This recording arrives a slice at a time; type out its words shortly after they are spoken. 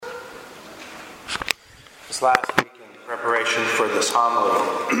This last week in preparation for this homily,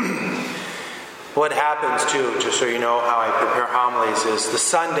 what happens too, just so you know how I prepare homilies, is the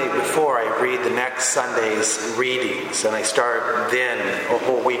Sunday before I read the next Sunday's readings, and I start then a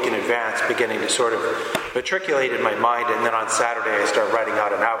whole week in advance beginning to sort of matriculate in my mind, and then on Saturday I start writing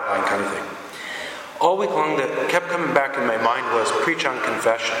out an outline kind of thing. All week long that kept coming back in my mind was preach on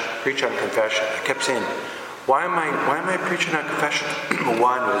confession, preach on confession. I kept saying, why am I preaching on confession?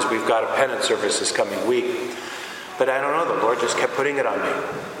 One is we've got a penance service this coming week. But I don't know, the Lord just kept putting it on me.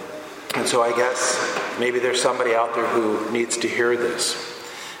 And so I guess maybe there's somebody out there who needs to hear this.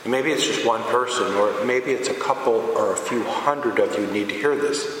 And maybe it's just one person, or maybe it's a couple or a few hundred of you need to hear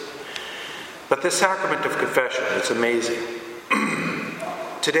this. But this sacrament of confession, it's amazing.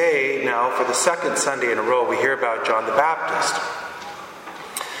 Today, now, for the second Sunday in a row, we hear about John the Baptist.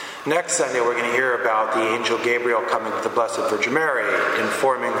 Next Sunday, we're going to hear about the angel Gabriel coming to the Blessed Virgin Mary,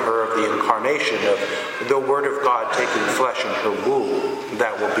 informing her of the incarnation of the Word of God taking flesh in her womb.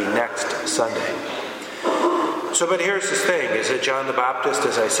 That will be next Sunday. So, but here's the thing, is that John the Baptist,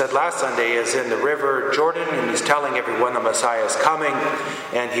 as I said last Sunday, is in the river Jordan, and he's telling everyone the Messiah is coming,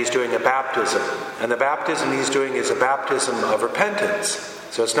 and he's doing a baptism. And the baptism he's doing is a baptism of repentance.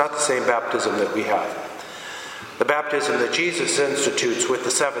 So it's not the same baptism that we have. The baptism that Jesus institutes with the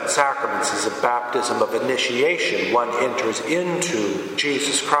seven sacraments is a baptism of initiation. One enters into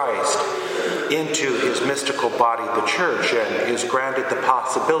Jesus Christ, into his mystical body, the church, and is granted the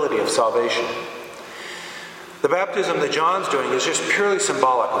possibility of salvation. The baptism that John's doing is just purely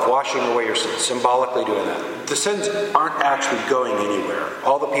symbolic of washing away your sins, symbolically doing that. The sins aren't actually going anywhere.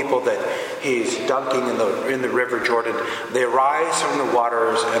 All the people that he's dunking in the river Jordan, they rise from the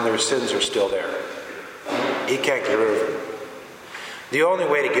waters and their sins are still there. He can't get rid of them. The only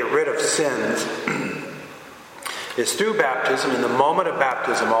way to get rid of sins is through baptism. In the moment of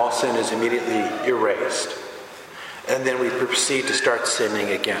baptism, all sin is immediately erased. And then we proceed to start sinning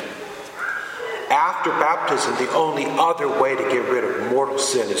again. After baptism, the only other way to get rid of mortal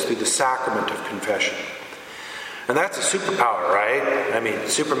sin is through the sacrament of confession. And that's a superpower, right? I mean,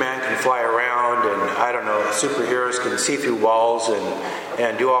 Superman can fly around, and I don't know, superheroes can see through walls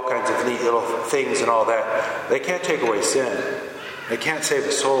and do all kinds of neat little things and all that. They can't take away sin. They can't save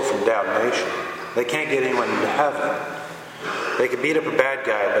a soul from damnation. They can't get anyone into heaven. They can beat up a bad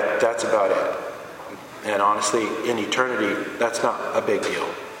guy, but that's about it. And honestly, in eternity, that's not a big deal.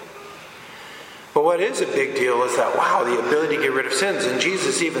 But what is a big deal is that, wow, the ability to get rid of sins. And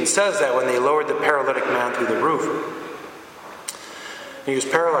Jesus even says that when they lowered the paralytic man through the roof. He was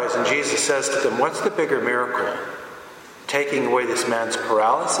paralyzed, and Jesus says to them, what's the bigger miracle? Taking away this man's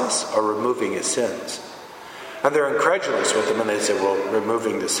paralysis or removing his sins? And they're incredulous with him, and they say, well,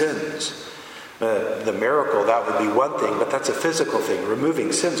 removing the sins. The miracle, that would be one thing, but that's a physical thing.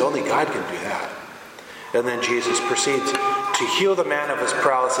 Removing sins, only God can do that. And then Jesus proceeds to heal the man of his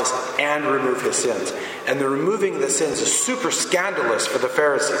paralysis and remove his sins. And the removing the sins is super scandalous for the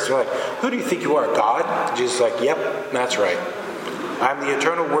Pharisees. They're like, who do you think you are, God? Jesus is like, yep, that's right. I'm the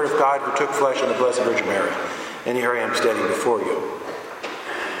eternal Word of God who took flesh in the Blessed Virgin Mary. And here I am standing before you.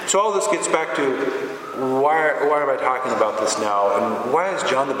 So all this gets back to why am I talking about this now? And why is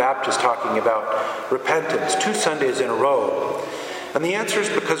John the Baptist talking about repentance 2 Sundays in a row? And the answer is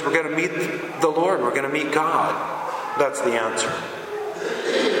because we're going to meet the Lord. We're going to meet God. That's the answer.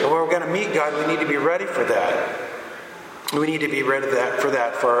 And when we're going to meet God, we need to be ready for that. We need to be ready for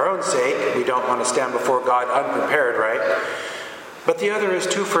that for our own sake. We don't want to stand before God unprepared, right? But the other is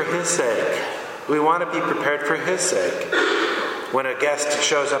too for his sake. We want to be prepared for his sake. When a guest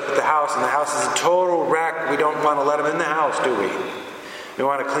shows up at the house and the house is a total wreck, we don't want to let them in the house, do we? We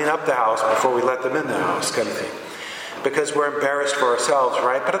want to clean up the house before we let them in the house, kind of thing. Because we're embarrassed for ourselves,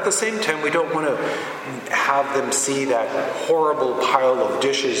 right? But at the same time, we don't want to have them see that horrible pile of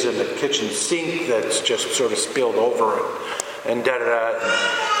dishes in the kitchen sink that's just sort of spilled over it. And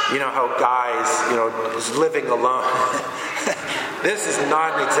da-da-da. You know how guys, is living alone. This is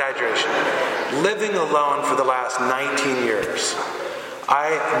not an exaggeration. Living alone for the last 19 years.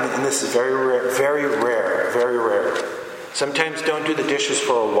 And this is very rare, very rare, very rare. Sometimes don't do the dishes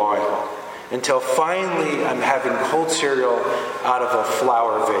for a while. Until finally I'm having cold cereal out of a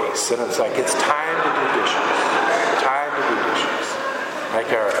flower vase. And it's like, it's time to do dishes. Time to do dishes.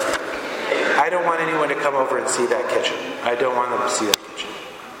 Like, all right. I don't want anyone to come over and see that kitchen. I don't want them to see that kitchen.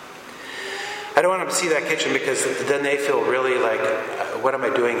 I don't want them to see that kitchen because then they feel really like, what am I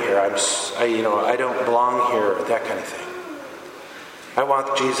doing here? I don't belong here, that kind of thing. I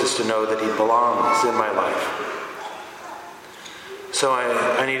want Jesus to know that he belongs in my life. So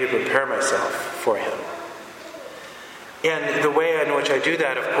I need to prepare myself for him. And the way in which I do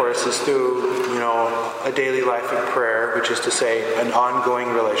that, of course, is through, a daily life of prayer, which is to say, an ongoing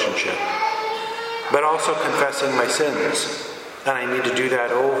relationship. But also confessing my sins. And I need to do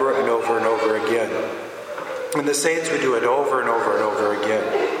that over and over and over again. And the saints would do it over and over and over again.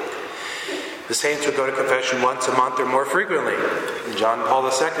 The saints would go to confession once a month or more frequently. And John Paul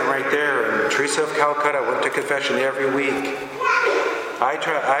II right there, and Teresa of Calcutta went to confession every week. I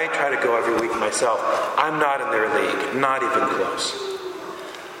try to go every week myself. I'm not in their league, not even close.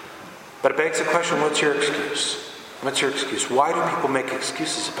 But it begs the question, what's your excuse? What's your excuse? Why do people make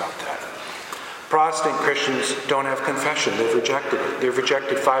excuses about that? Protestant Christians don't have confession. They've rejected it. They've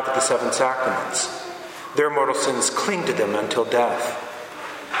rejected 5 of the 7 sacraments. Their mortal sins cling to them until death.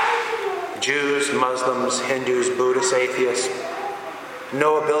 Jews, Muslims, Hindus, Buddhists, atheists,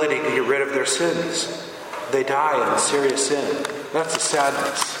 no ability to get rid of their sins. They die in serious sin. That's a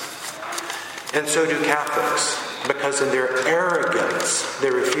sadness. And so do Catholics, because in their arrogance, they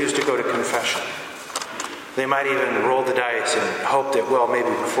refuse to go to confession. They might even roll the dice and hope that, maybe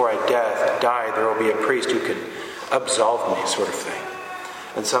before I die, there will be a priest who can absolve me, sort of thing.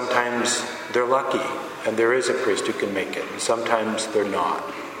 And sometimes they're lucky, and there is a priest who can make it, and sometimes they're not.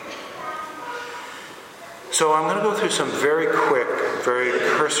 So I'm going to go through some very quick, very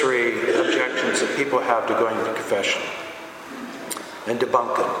cursory objections that people have to going to confession and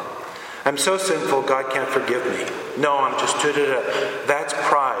debunk them. I'm so sinful, God can't forgive me. No, I'm just That's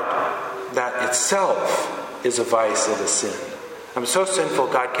pride. That itself is a vice and a sin. I'm so sinful,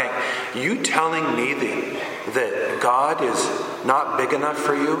 God can't. You telling me that God is not big enough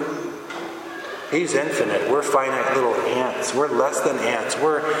for you? He's infinite. We're finite little ants. We're less than ants.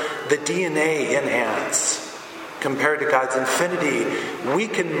 We're the DNA in ants. Compared to God's infinity, we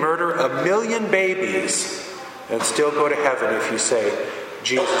can murder 1 million babies and still go to heaven if you say,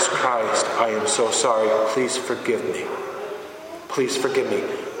 Jesus Christ, I am so sorry. Please forgive me. Please forgive me,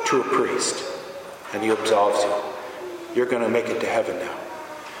 to a priest. And he absolves you. You're going to make it to heaven now.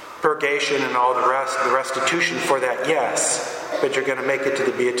 Purgation and all the rest, the restitution for that, yes. But you're going to make it to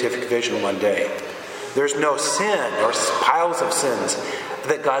the beatific vision one day. There's no sin or piles of sins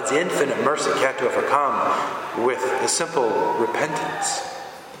that God's infinite mercy can't overcome with a simple repentance.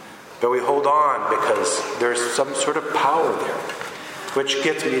 But we hold on because there's some sort of power there. Which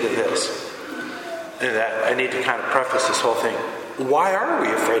gets me to this. And that I need to kind of preface this whole thing. Why are we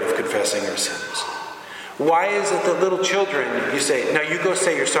afraid of confessing our sins? Why is it that little children, you say, now you go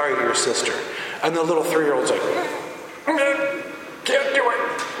say you're sorry to your sister. And the little 3-year-old's like, can't do it.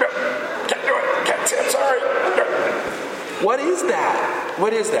 Can't do it. Can't say I'm sorry. What is that?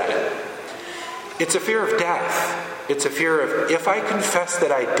 What is that? It's a fear of death. It's a fear of, if I confess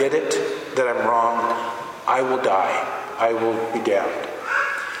that I did it, that I'm wrong, I will die. I will be damned.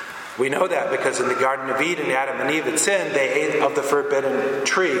 We know that because in the Garden of Eden, Adam and Eve had sinned. They ate of the forbidden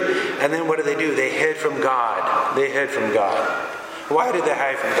tree. And then what did? They hid from God. They hid from God. Why did they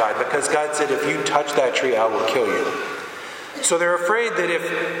hide from God? Because God said, if you touch that tree, I will kill you. So they're afraid that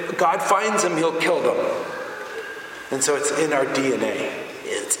if God finds them, he'll kill them. And so it's in our DNA.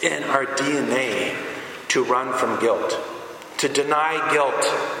 It's in our DNA to run from guilt. To deny guilt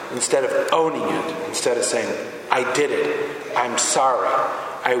instead of owning it. Instead of saying, I did it. I'm sorry.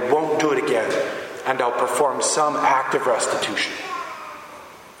 I won't do it again. And I'll perform some act of restitution.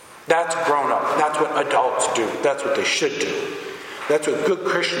 That's grown up. That's what adults do. That's what they should do. That's what good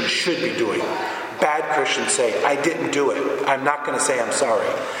Christians should be doing. Bad Christians say, I didn't do it. I'm not going to say I'm sorry.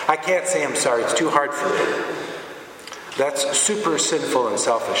 I can't say I'm sorry. It's too hard for me. That's super sinful and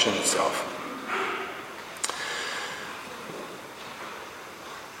selfish in itself.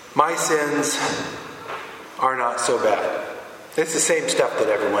 My sins are not so bad. It's the same stuff that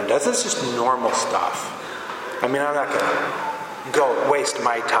everyone does. It's just normal stuff. I mean, I'm not going to go waste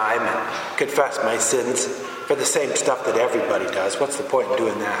my time and confess my sins for the same stuff that everybody does. What's the point in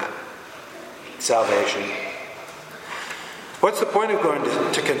doing that? Salvation. What's the point of going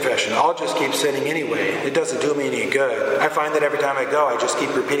to confession? I'll just keep sinning anyway. It doesn't do me any good. I find that every time I go, I just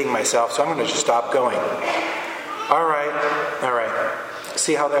keep repeating myself, so I'm going to just stop going. All right.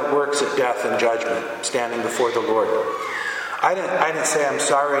 See how that works at death and judgment, standing before the Lord. I didn't say I'm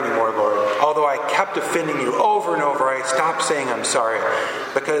sorry anymore, Lord. Although I kept offending you over and over, I stopped saying I'm sorry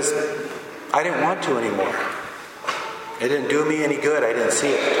because I didn't want to anymore. It didn't do me any good. I didn't see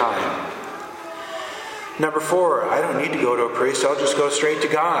it at the time. Number 4, I don't need to go to a priest. I'll just go straight to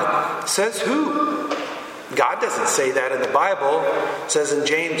God. Says who? God doesn't say that in the Bible. It says in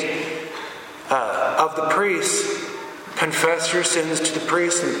James, of the priests, confess your sins to the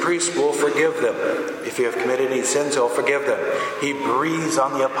priest, and the priest will forgive them. If you have committed any sins, he'll forgive them. He breathes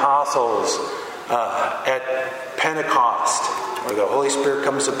on the apostles At Pentecost, where the Holy Spirit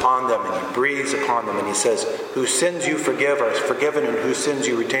comes upon them and he breathes upon them and he says, whose sins you forgive are forgiven, and whose sins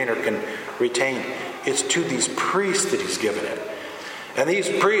you retain or can retain. It's to these priests that he's given it. And these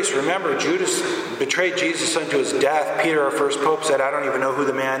priests, remember, Judas betrayed Jesus unto his death. Peter, our first pope, said, I don't even know who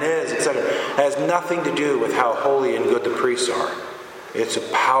the man is, etc. It has nothing to do with how holy and good the priests are. It's a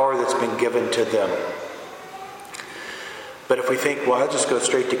power that's been given to them. But if we think, well, I'll just go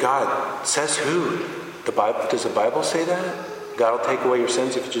straight to God, says who? Does the Bible say that? God will take away your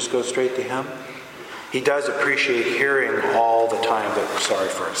sins if you just go straight to him? He does appreciate hearing all the time that we're sorry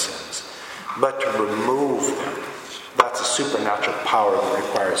for our sins. But to remove them, that's a supernatural power that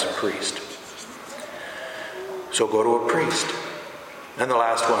requires a priest. So go to a priest. And the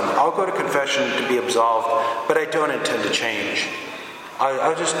last one, I'll go to confession to be absolved, but I don't intend to change.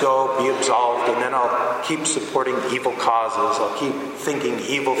 I'll just go be absolved, and then I'll keep supporting evil causes. I'll keep thinking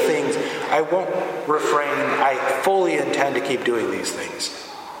evil things. I won't refrain. I fully intend to keep doing these things.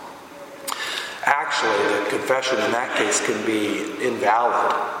 Actually, the confession in that case can be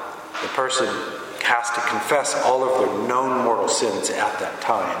invalid. The person has to confess all of their known mortal sins at that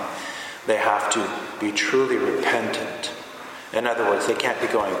time. They have to be truly repentant. In other words, they can't be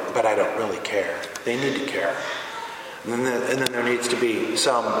going, but I don't really care. They need to care. And then there needs to be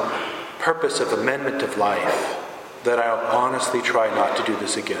some purpose of amendment of life, that I'll honestly try not to do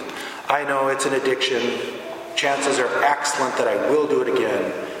this again. I know it's an addiction. Chances are excellent that I will do it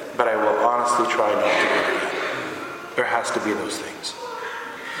again, but I will honestly try not to do it again. There has to be those things.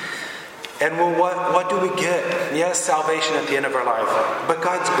 And well, what do we get? Yes, salvation at the end of our life, but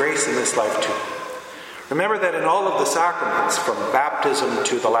God's grace in this life too. Remember that in all of the sacraments, from baptism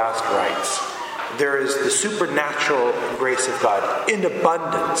to the last rites, there is the supernatural grace of God in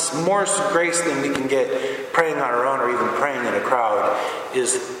abundance. More grace than we can get praying on our own or even praying in a crowd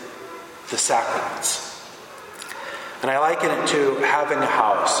is the sacraments. And I liken it to having a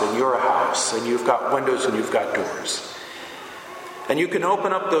house, and you're a house, and you've got windows and you've got doors. And you can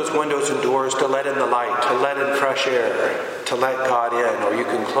open up those windows and doors to let in the light, to let in fresh air, to let God in, or you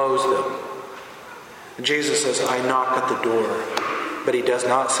can close them. And Jesus says, I knock at the door, but he does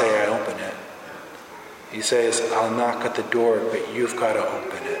not say I open it. He says, I'll knock at the door, but you've got to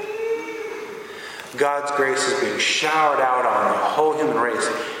open it. God's grace is being showered out on the whole human race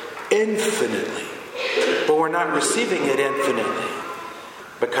infinitely. But we're not receiving it infinitely,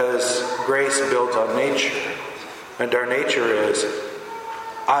 because grace builds on nature. And our nature is,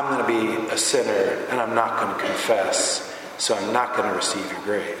 I'm going to be a sinner and I'm not going to confess, so I'm not going to receive your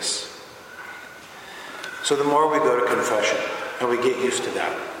grace. So the more we go to confession, and we get used to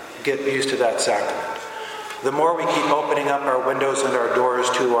that sacrament, the more we keep opening up our windows and our doors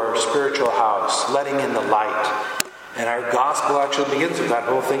to our spiritual house, letting in the light. And our gospel actually begins with that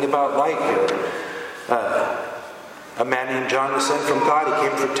whole thing about light here. A man named John was sent from God. He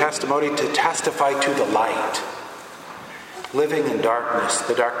came for testimony to testify to the light. Living in darkness,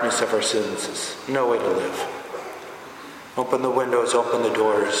 the darkness of our sins, is no way to live. Open the windows, open the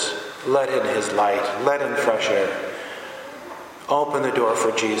doors. Let in his light. Let in fresh air. Open the door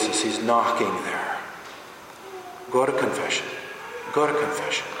for Jesus. He's knocking there. Go to confession. Go to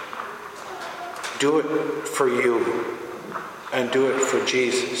confession. Do it for you, and do it for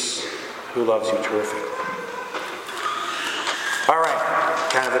Jesus, who loves you terrifically. All right,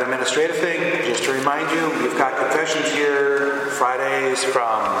 kind of an administrative thing. Just to remind you, we've got confessions here Fridays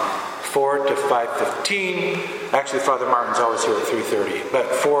from 4 to 5:15. Actually, Father Martin's always here at 3:30, but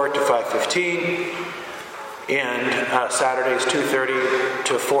 4 to 5:15. And Saturdays 2:30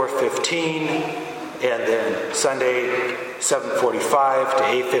 to 4:15. And then Sunday, 7:45 to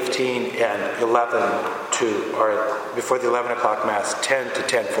 8:15, and 11 to, or before the 11 o'clock Mass, 10 to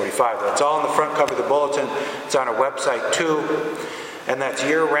 10:45. That's all on the front cover of the bulletin. It's on our website too. And that's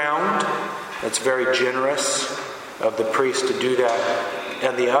year-round. That's very generous of the priest to do that.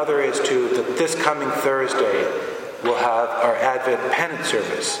 And the other is that this coming Thursday, we'll have our Advent Penance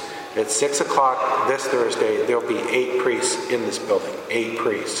service. At 6 o'clock this Thursday, there will be 8 priests in this building. 8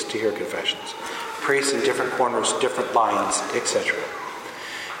 priests to hear confessions. Priests in different corners, different lines, etc.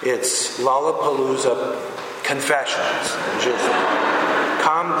 It's Lollapalooza confessions. Just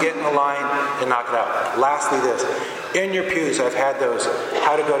come, get in the line, and knock it out. Lastly, this. In your pews, I've had those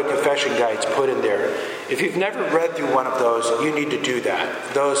how to go to confession guides put in there. If you've never read through one of those, you need to do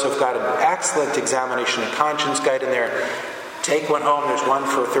that. Those have got an excellent examination of conscience guide in there. Take one home. There's one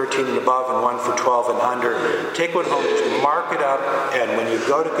for 13 and above and one for 12 and under. Take one home, just mark it up, and when you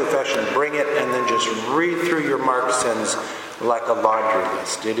go to confession, bring it, and then just read through your marked sins like a laundry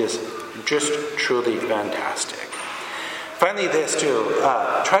list. It is just truly fantastic. Finally, this too,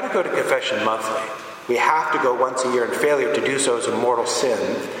 try to go to confession monthly. We have to go once a year, and failure to do so is a mortal sin.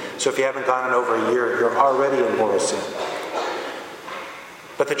 So if you haven't gone in over a year, you're already in mortal sin.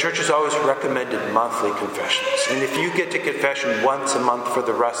 But the church has always recommended monthly confessions. And if you get to confession once a month for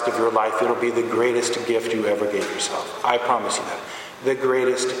the rest of your life, it'll be the greatest gift you ever gave yourself. I promise you that. The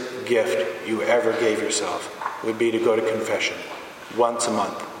greatest gift you ever gave yourself would be to go to confession once a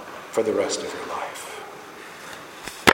month for the rest of your life.